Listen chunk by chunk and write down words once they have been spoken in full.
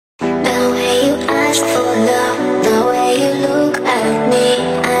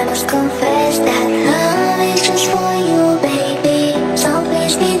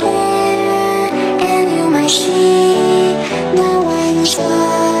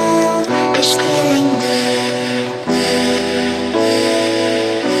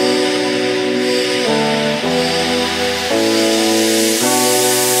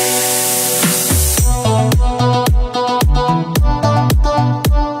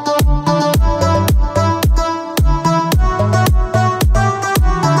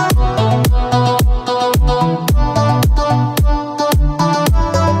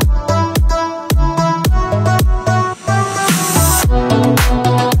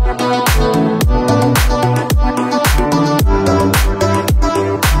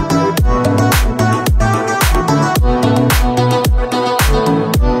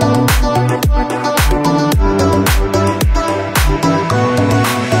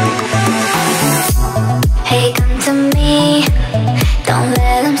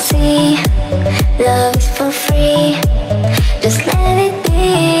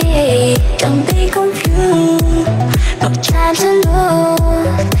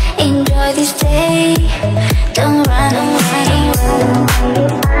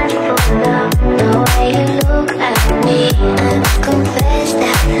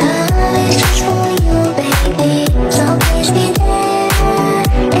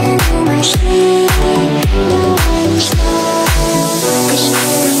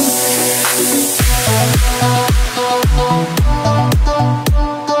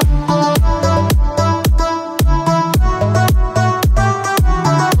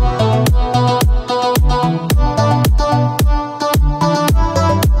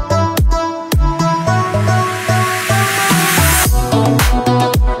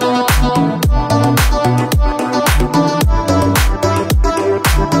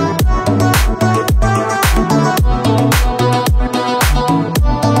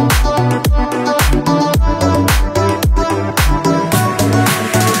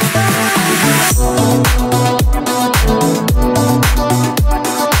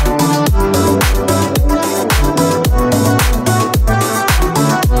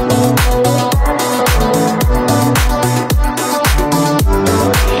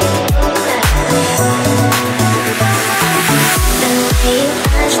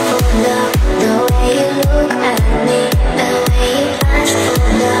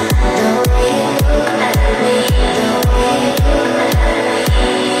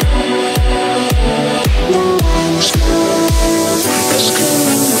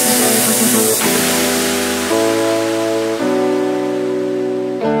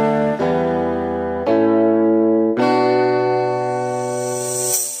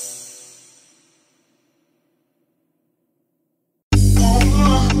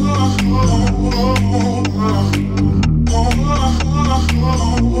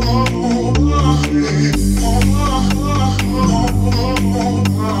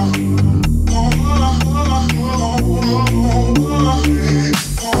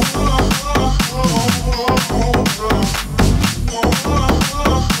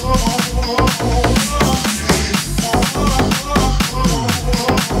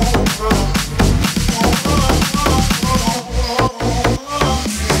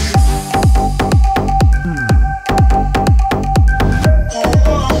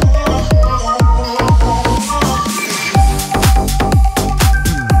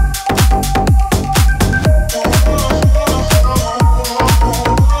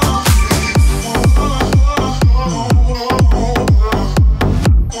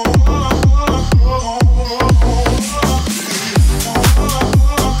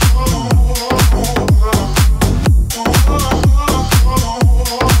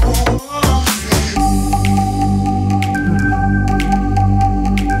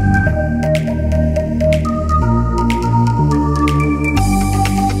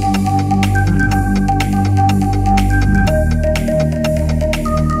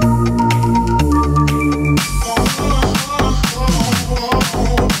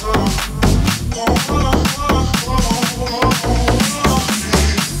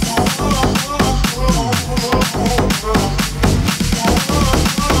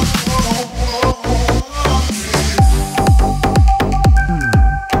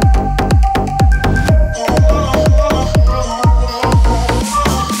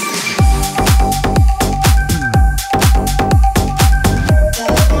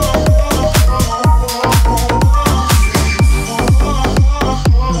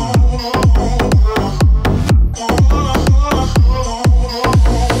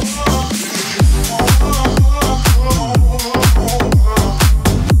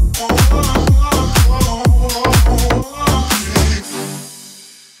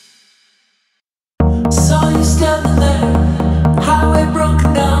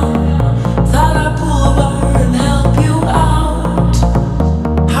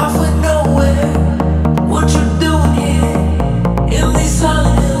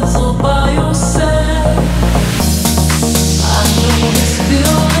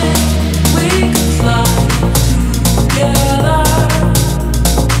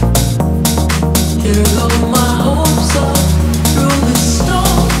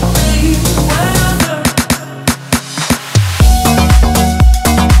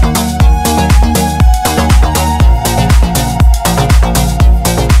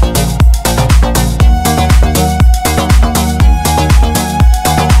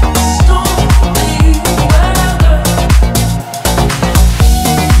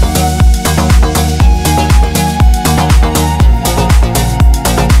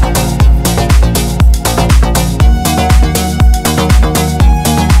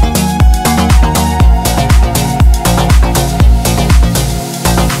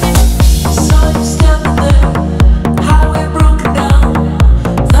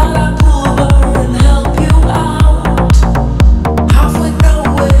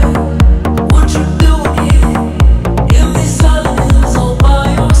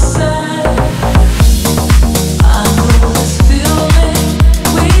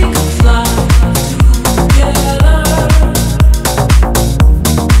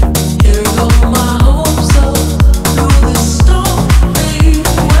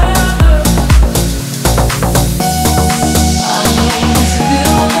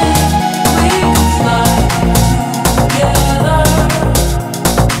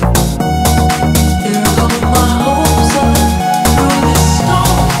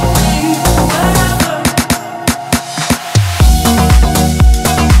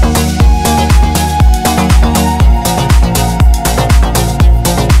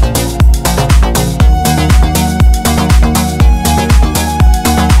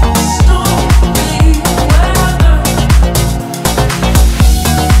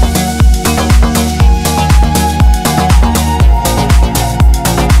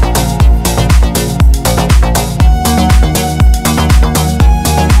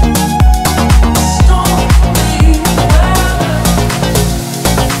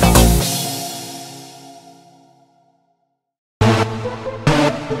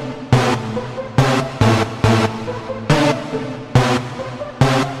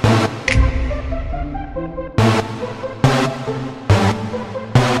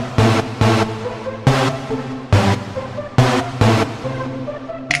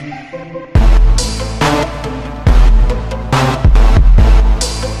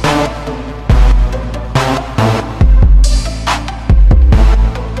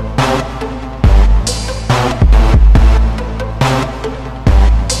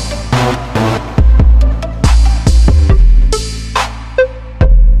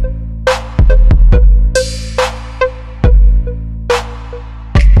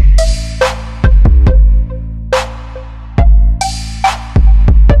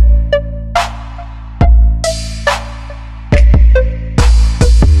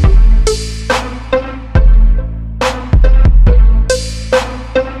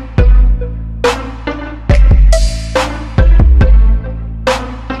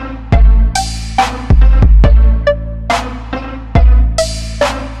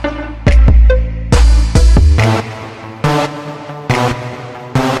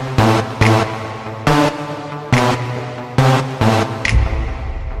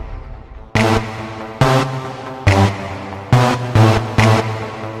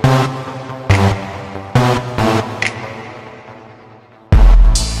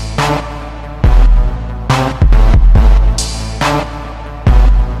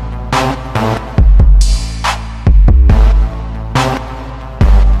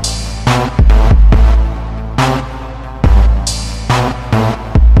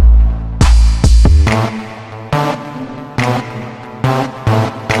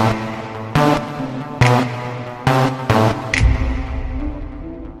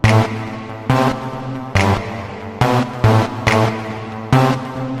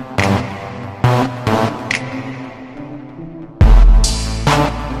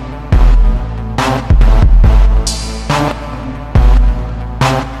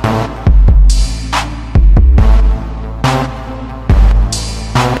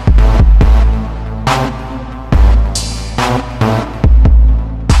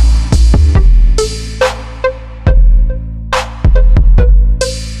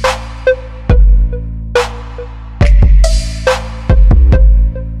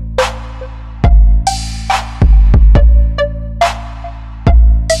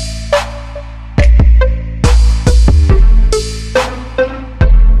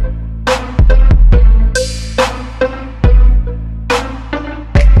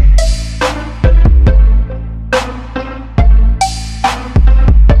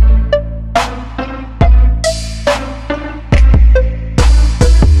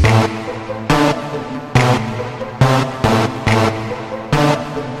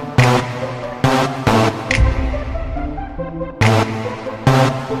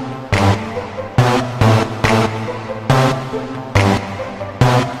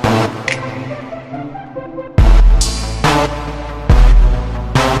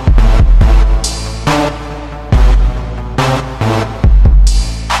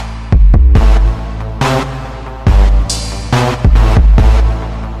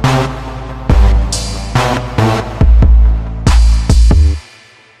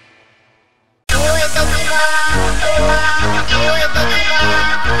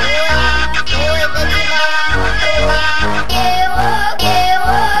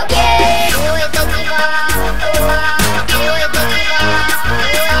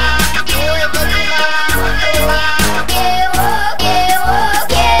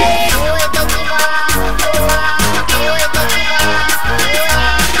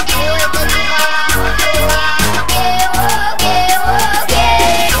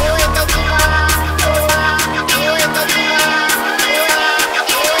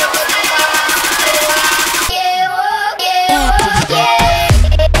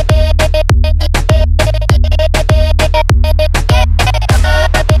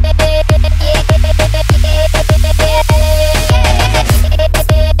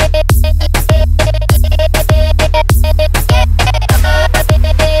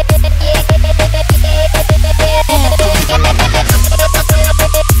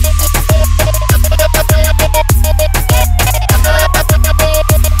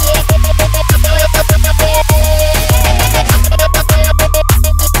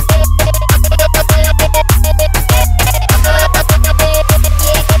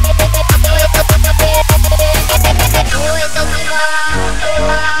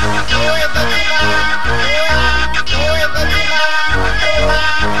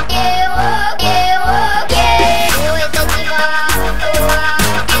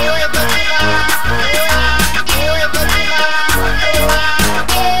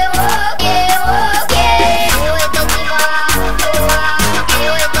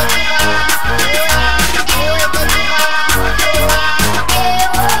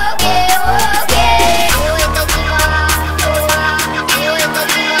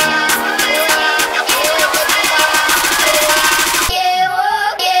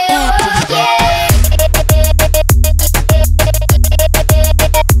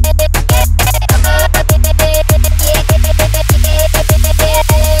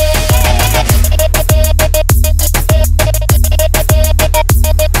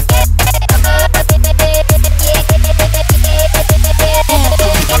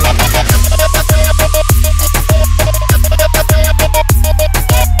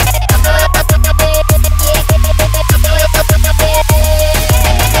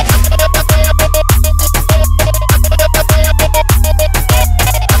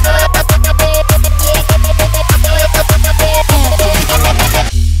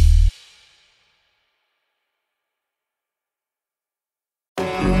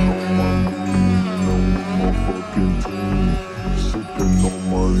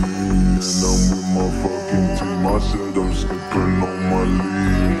my lean, and I'm with my fucking team. I said I'm sipping on my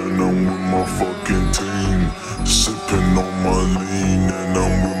lean, and I'm with my fucking team. Sipping on my lean, and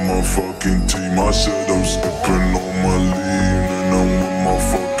I'm with my fucking team. I said I'm sipping on my lean, and I'm with my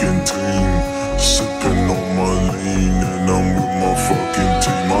fucking team. Sipping on my lean, and I'm with my fucking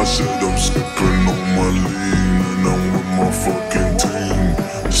team. I said I'm sipping on my lean, and I'm with my fucking team.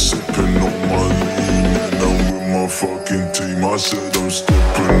 Sipping on my lean, and I'm with my fucking team. I said I'm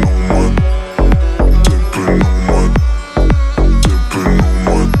sipping on my, sipping on my, sipping on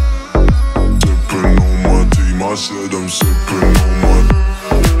my, sipping on my team. I said I'm sipping on my,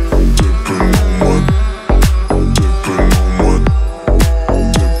 sipping on my, sipping on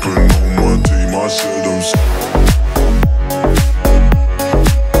my, sipping on my team. I said I'm sipping.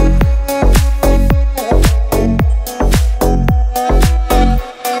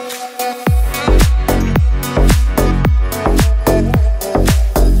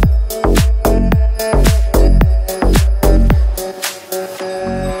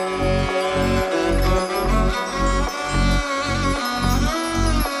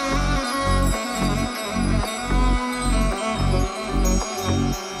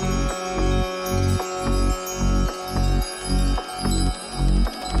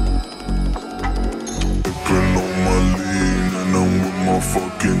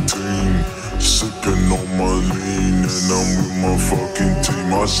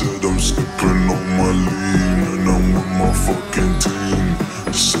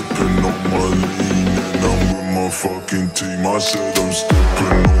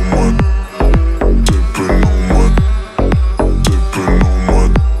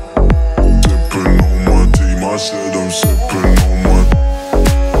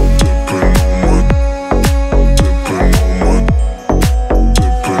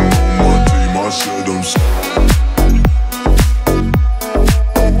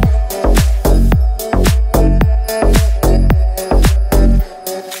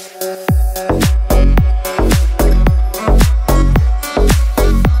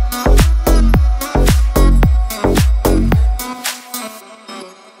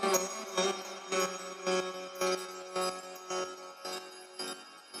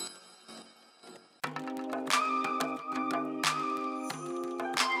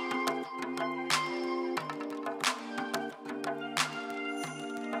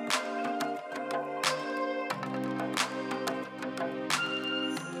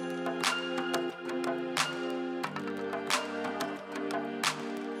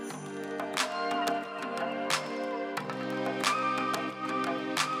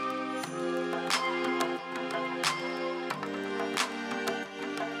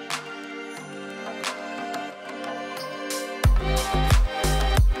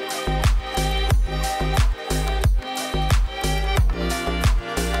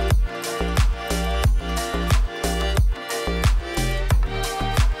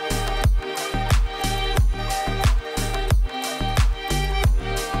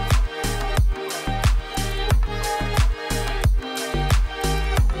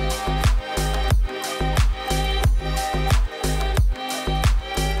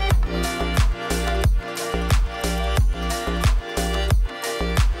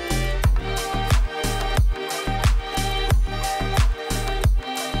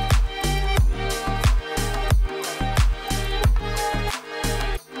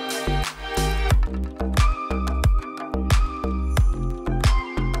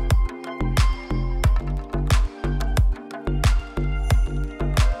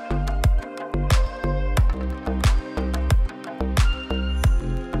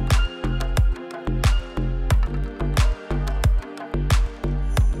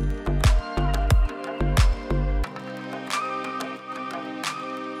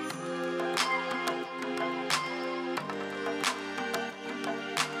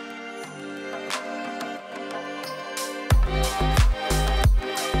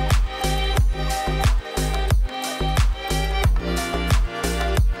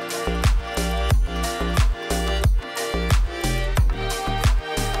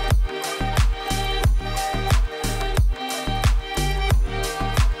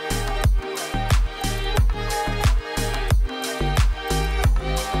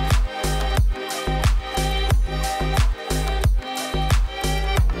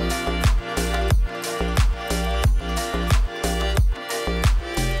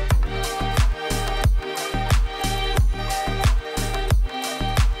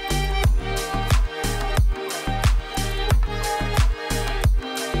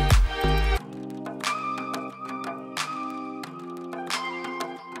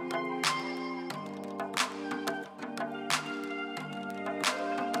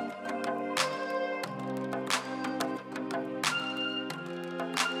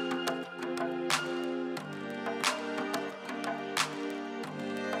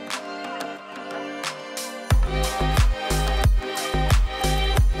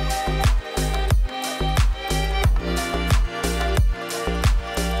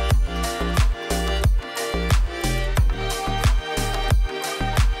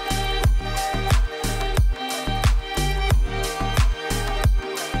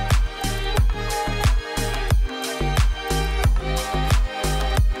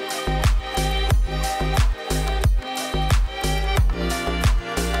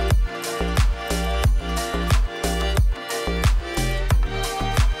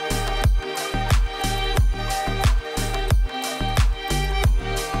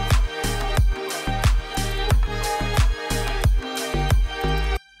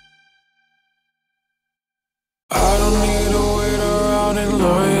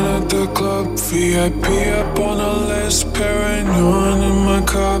 the club. VIP up on the list, Perignon in my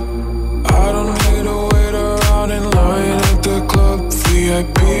cup. I don't need to wait around in line at the club.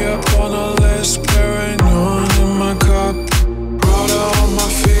 VIP up on the list, Perignon in my cup. Prada on my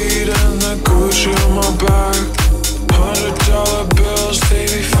feet and the Gucci on my back. $100 bills, they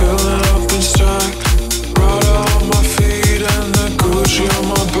be filling up and stacked. Prada on my feet and the Gucci on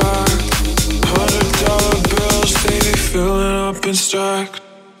my back. $100 bills, they be filling up and stacked.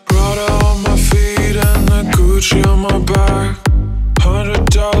 Prada on my feet and the Gucci on my back.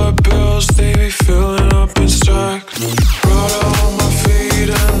 $100 bills, they be filling up and stacked. Prada on my feet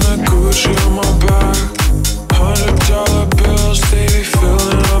and the Gucci on my back. $100 bills, they be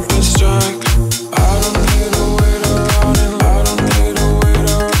filling up and stacked. I don't need to wait around in line. I don't need to wait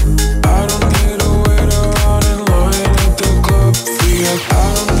around. I don't need to wait around in line at the club. VIP. I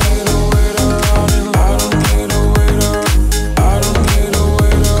don't need to wait around in line. I don't need to wait around. I don't need to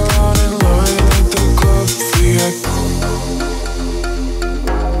wait around in line at the club. VIP.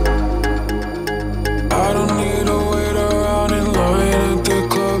 I don't need to wait around in line at the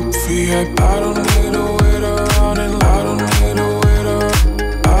club. VIP. I don't need to wait around in line. I don't need to wait around.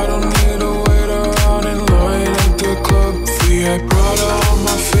 I don't need to wait around in line at the club. VIP. Prada on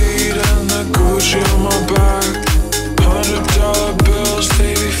my feet and the Gucci on my back. $100 bills,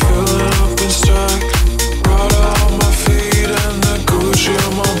 they be filling up and stacked. Prada on my feet and the Gucci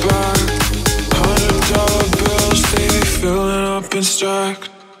on my back. $100 bills, they be filling up and stacked.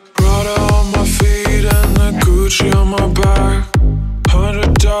 Prada on my feet and the Gucci on my back.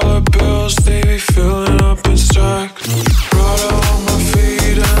 $100 bills, they be filling up and stacked. Prada on my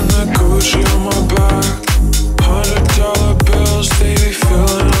feet and the Gucci on my back. $100 bills, they be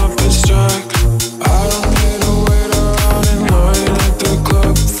filling up and stacked. I don't need to wait around in line at the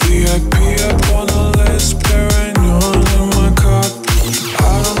club. VIP up on the list, Perignon in my cup.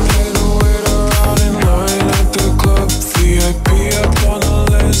 I don't need to wait around in line at the club. VIP up on the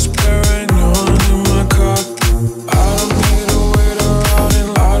list, Perignon in my cup. I don't need to wait around in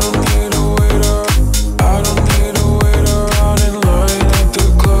line. I don't need to wait around. I don't need to wait around in line at the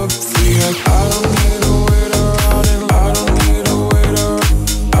club. VIP. I don't need to wait around in line. I don't need to wait around.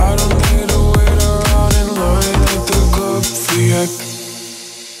 I don't need to wait around in line at the club. VIP.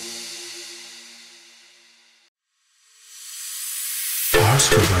 Harsh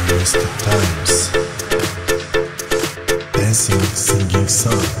for my wasted times, dancing, singing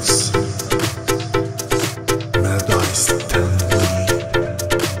songs,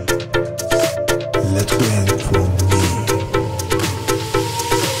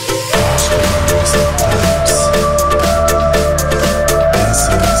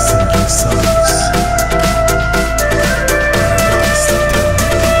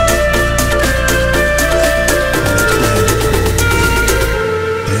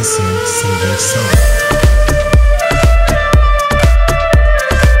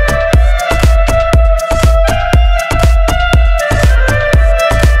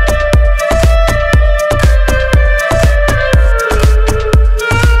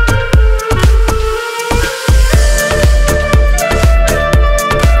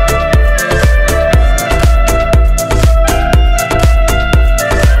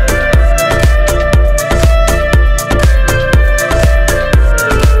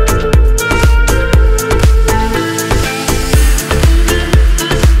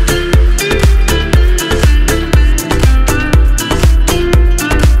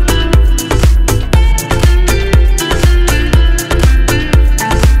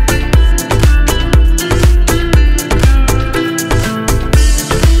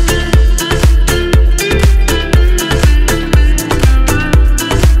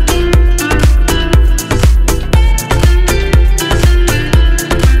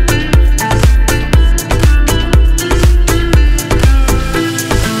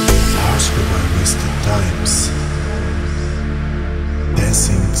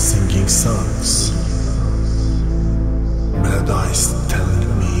 melodies telling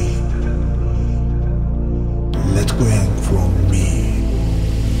me, let go in from me.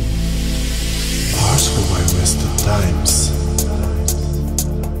 Harsh for my wasted times,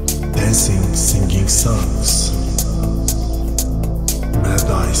 dancing, singing songs,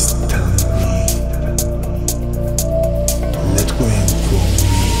 melodies telling me, let go in from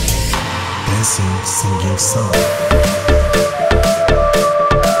me. Dancing, singing songs.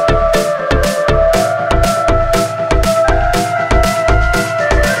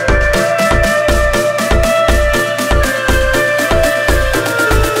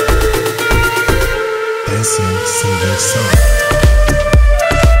 Singing song.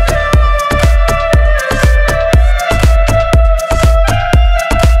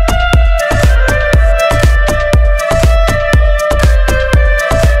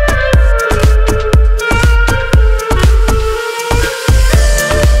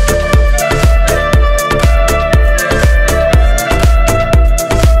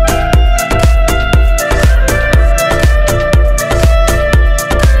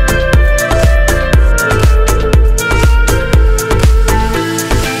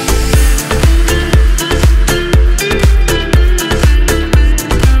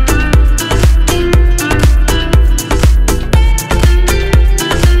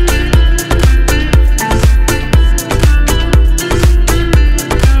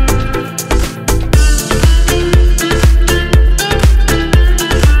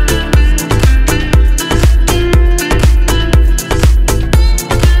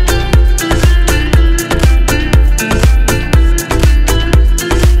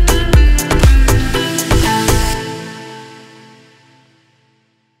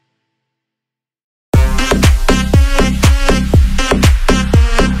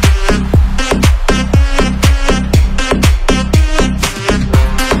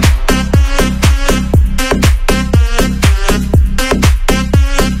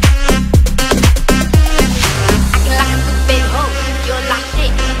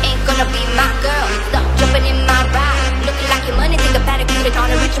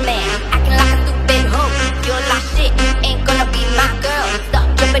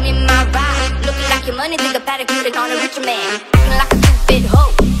 on it with your man.